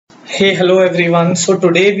Hey, hello everyone. So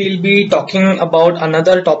today we'll be talking about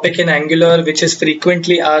another topic in Angular which is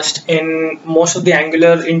frequently asked in most of the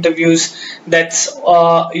Angular interviews. That's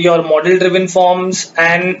your model driven forms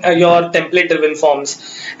and your template driven forms.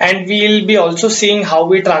 And we'll be also seeing how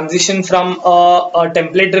we transition from a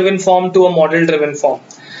template driven form to a model driven form.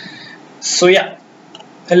 So yeah,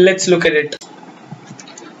 let's look at it.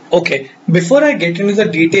 Okay, before I get into the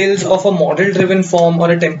details of a model driven form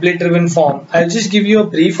or a template driven form, I'll just give you a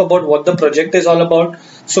brief about what the project is all about.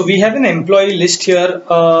 So we have an employee list here.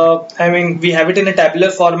 We have it in a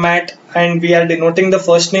tabular format and we are denoting the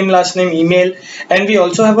first name, last name, email, and we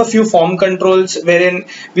also have a few form controls wherein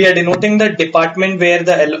we are denoting the department where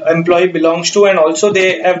the employee belongs to, and also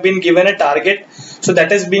they have been given a target. So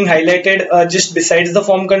that is being highlighted just besides the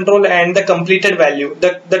form control, and the completed value,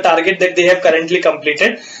 the target that they have currently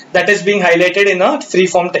completed, that is being highlighted in a free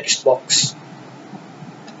form text box.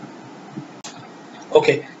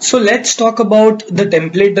 Okay, so let's talk about the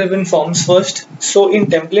template driven forms first. So in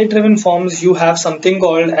template driven forms, you have something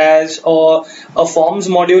called as a forms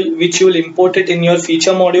module, which you will import it in your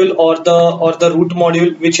feature module or the root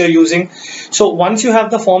module which you're using. So once you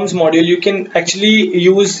have the forms module, you can actually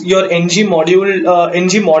use your ng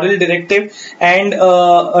model directive and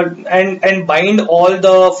bind all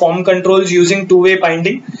the form controls using two-way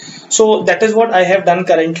binding. So that is what I have done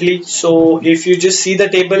currently. So if you just see the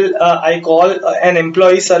table, I call an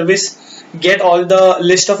employee service, get all the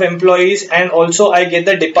list of employees, and also I get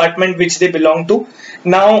the department which they belong to.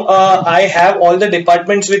 Now I have all the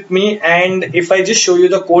departments with me, and if I just show you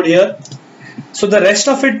the code here, so the rest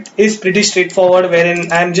of it is pretty straightforward,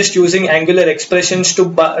 wherein I'm just using Angular expressions to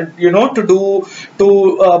bind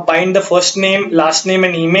the first name, last name,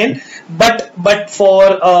 and email. But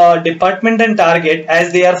for department and target,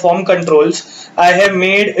 as they are form controls, I have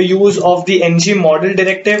made use of the ng model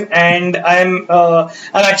directive, and I'm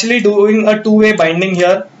actually doing a two-way binding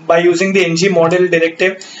here by using the ng model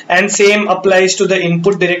directive, and same applies to the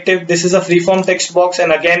input directive. This is a freeform text box,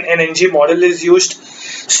 and again an ng model is used.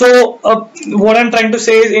 So what I'm trying to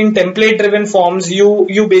say is, in template driven forms,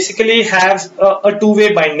 you basically have a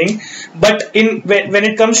two-way binding, but when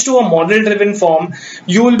it comes to a model driven form,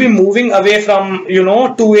 you will be moving away from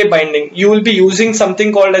two-way binding. You will be using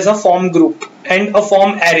something called as a form group and a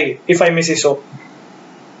form array, if I may say so.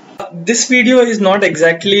 This video is not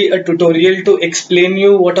exactly a tutorial to explain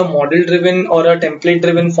you what a model driven or a template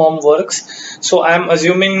driven form works. So I'm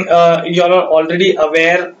assuming you all are already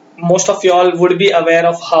aware. Most of y'all would be aware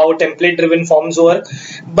of how template driven forms work,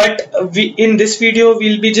 but in this video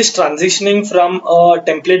we'll be just transitioning from a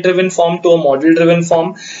template driven form to a model driven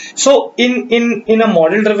form. So in a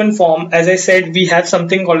model driven form, as I said, we have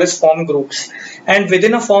something called as form groups, and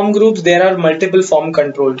within a form groups there are multiple form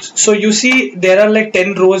controls. So you see there are like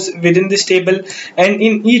 10 rows within this table, and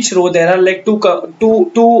in each row there are like two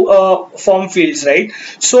form fields, right?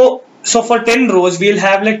 So for 10 rows, we'll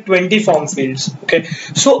have like 20 form fields. Okay.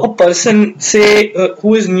 So a person, say,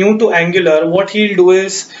 who is new to Angular, what he'll do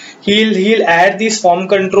is he'll add these form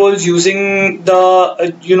controls using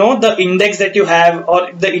the the index that you have,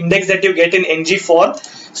 or the index that you get in ngFor.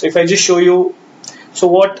 So if I just show you, so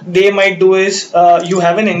what they might do is you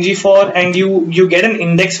have an ngFor and you get an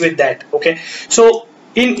index with that. Okay. So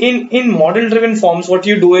in model driven forms, what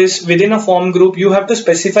you do is, within a form group you have to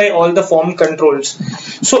specify all the form controls.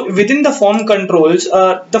 So within the form controls,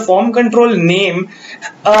 the form control name,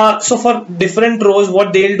 so for different rows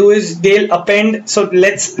what they'll do is they'll append. So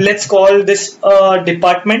let's call this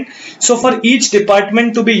department. So for each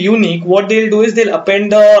department to be unique, what they'll do is they'll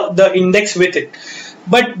append the index with it.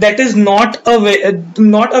 But that is not a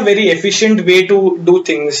very efficient way to do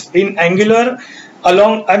things in Angular.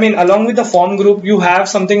 Along with the form group, you have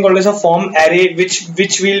something called as a form array,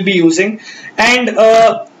 which we'll be using. And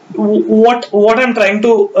what I'm trying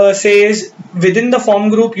to say is, within the form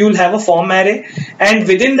group you'll have a form array, and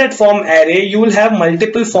within that form array you will have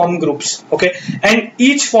multiple form groups. Okay, and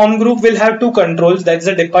each form group will have two controls, that's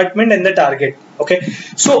the department and the target. Okay,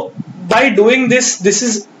 so by doing this, this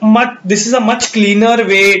is a much cleaner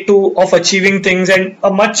way of achieving things, and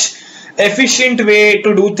a much efficient way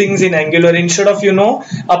to do things in Angular, instead of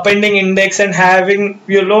appending index and having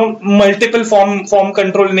multiple form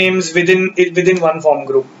control names within one form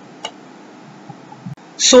group.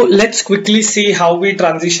 So let's quickly see how we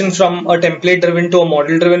transition from a template driven to a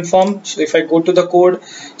model driven form. So if I go to the code,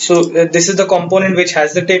 so this is the component which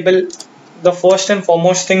has the table. The first and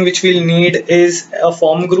foremost thing which we'll need is a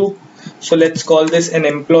form group. So let's call this an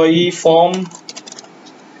employee form,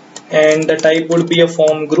 and the type would be a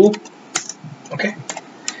form group. Okay,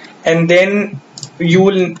 and then you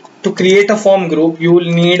will to create a form group, you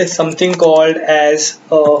will need something called as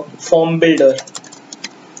a form builder.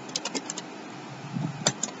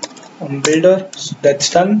 So that's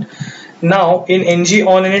done. Now in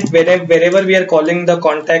ngOnInit, wherever we are calling the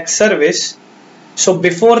contact service, so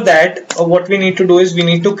before that what we need to do is we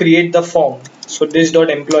need to create the form. So this dot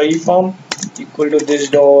employee form equal to this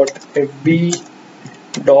dot fb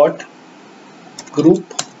dot group.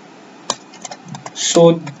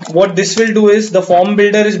 So what this will do is, the form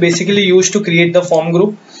builder is basically used to create the form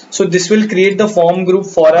group. So this will create the form group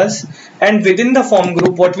for us, and within the form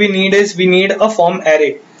group what we need is we need a form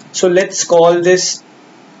array. So let's call this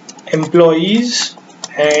employees,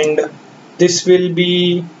 and this will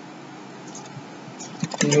be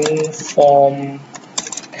new form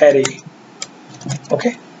array.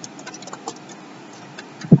 Okay,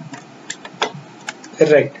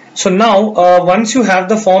 right. So now once you have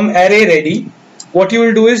the form array ready, what you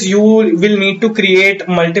will do is you will need to create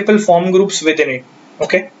multiple form groups within it.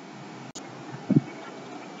 Okay,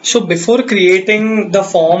 so before creating the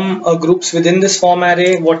form groups within this form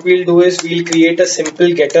array, what we'll do is we'll create a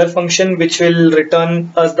simple getter function which will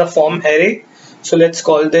return us the form array. So let's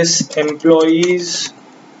call this employees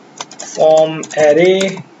form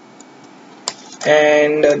array,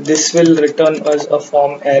 and this will return us a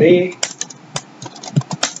form array.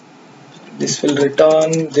 This will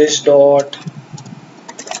return this dot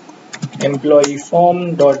employee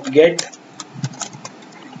form dot get.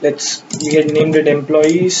 We had named it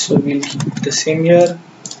employees, so we'll keep it the same here.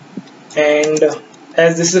 And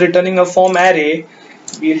as this is returning a form array,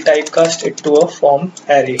 we'll typecast it to a form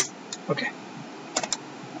array. Okay.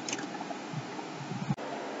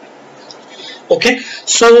 Okay,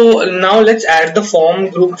 so now let's add the form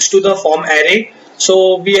groups to the form array.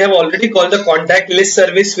 So we have already called the contact list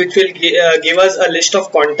service, which will give us a list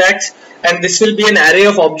of contacts, and this will be an array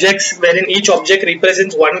of objects wherein each object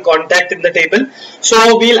represents one contact in the table.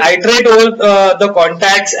 So we'll iterate over the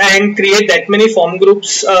contacts and create that many form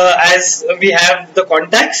groups as we have the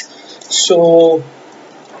contacts. So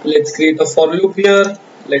let's create a for loop here.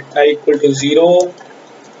 Let I equal to 0,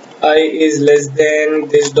 I is less than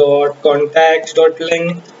this dot contacts dot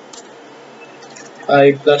length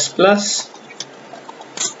I plus plus.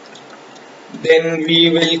 Then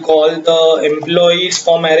we will call the employees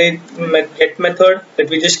form array get method that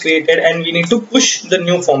we just created, and we need to push the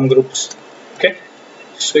new form groups. Okay,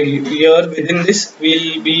 so here within this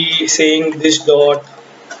we'll be saying this dot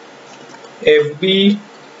fb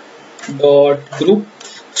dot group.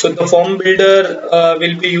 So the form builder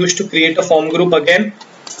will be used to create a form group again,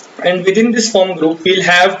 and within this form group we'll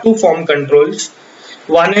have two form controls.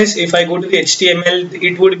 One is, if I go to the HTML,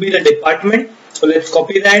 it would be the department. So let's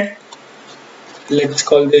copy that. Let's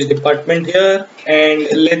call this department here, and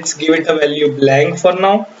let's give it a value blank for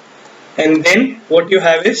now. And then what you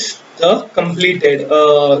have is the completed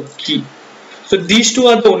key. So these two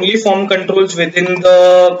are the only form controls within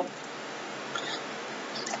the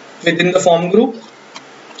form group,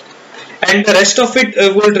 and the rest of it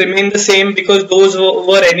would remain the same, because those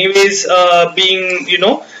were anyways being,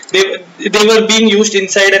 they were being used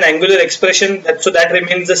inside an Angular expression, so that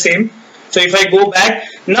remains the same. So if I go back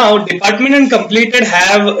now, department and completed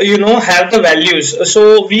have the values.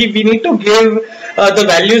 So we need to give the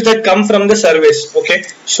values that come from the service. Okay,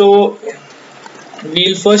 so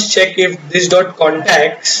we'll first check if this dot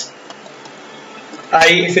contacts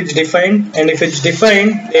if it's defined, and if it's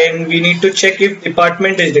defined, then we need to check if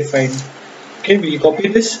department is defined. Okay, we'll copy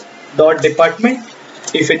this dot department.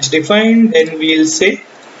 If it's defined, then we'll say,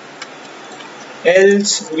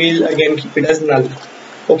 else we'll again keep it as null.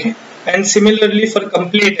 Okay, and similarly for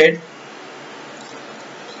completed,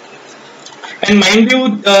 and mind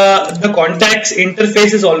you, the contacts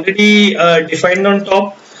interface is already defined on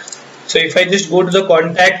top. So if I just go to the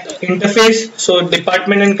contact interface, so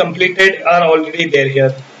department and completed are already there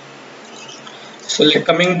here. So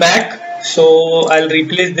coming back, so I'll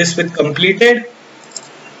replace this with completed.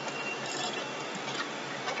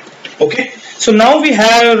 Okay, so now we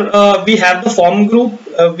have the form group,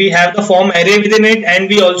 we have the form array within it, and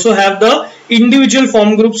we also have the individual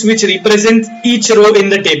form groups which represent each row in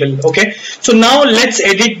the table. Okay, so now let's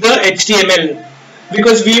edit the HTML,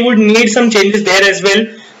 because we would need some changes there as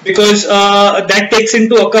well, because that takes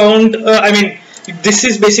into account, this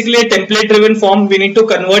is basically a template driven form. We need to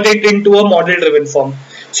convert it into a model driven form.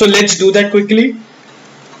 So let's do that quickly.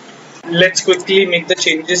 Let's quickly make the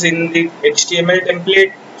changes in the HTML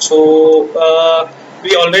template. So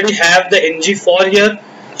we already have the ngFor here.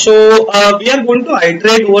 So we are going to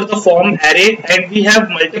iterate over the form array, and we have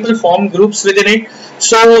multiple form groups within it.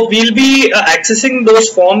 So we'll be accessing those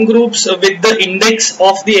form groups with the index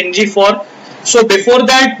of the ngFor. So before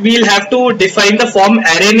that, we'll have to define the form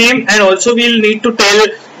array name, and also we'll need to tell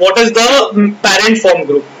what is the parent form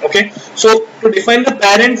group. Okay, so to define the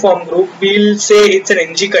parent form group, we'll say it's an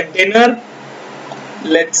ng container.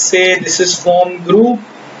 Let's say this is form group.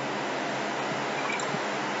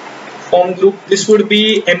 Form group, this would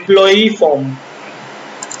be employee form.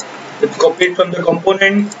 Let's copy it from the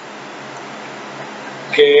component.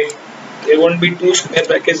 Okay, there won't be two square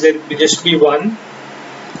brackets, there will just be one,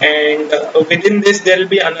 and within this there will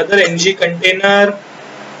be another ng container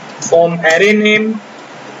form array name.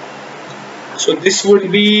 So this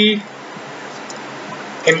would be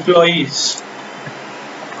employees.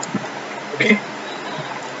 Okay,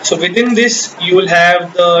 so within this you will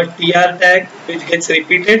have the tr tag which gets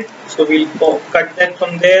repeated, so we'll cut that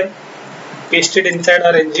from there, paste it inside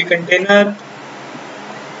our ng container,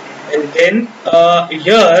 and then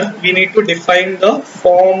here we need to define the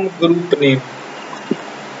form group name.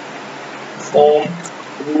 Form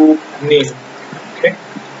group name. Okay,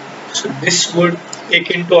 so this would take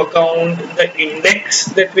into account the index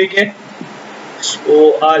that we get.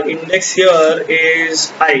 So our index here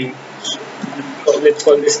is I. So let's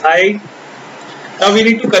call this I. Now we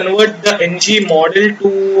need to convert the ng model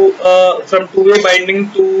to from two-way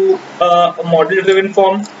binding to a model-driven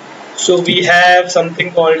form. So we have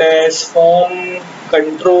something called as form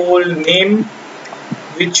control name,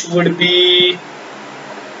 which would be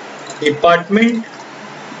department,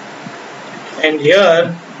 and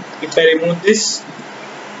here if I remove this,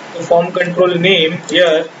 the form control name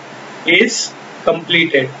here is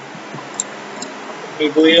completed. Let me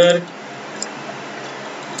go here.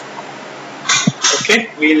 Okay,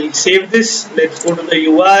 we'll save this. Let's go to the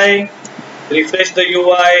UI, refresh the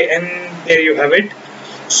UI, and there you have it.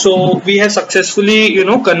 So we have successfully,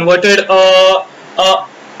 converted a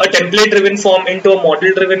template driven form into a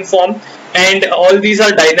model driven form, and all these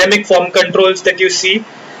are dynamic form controls that you see.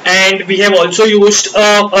 And we have also used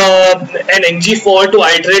an ngFor to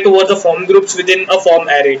iterate over the form groups within a form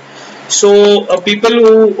array. So people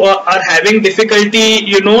who are having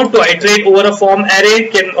difficulty, to iterate over a form array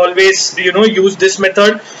can always, use this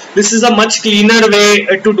method. This is a much cleaner way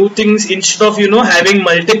to do things instead of, having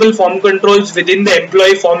multiple form controls within the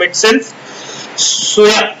employee form itself. So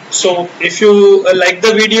yeah, so if you like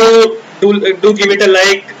the video, do give it a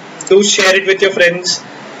like, do share it with your friends,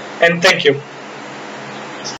 and thank you.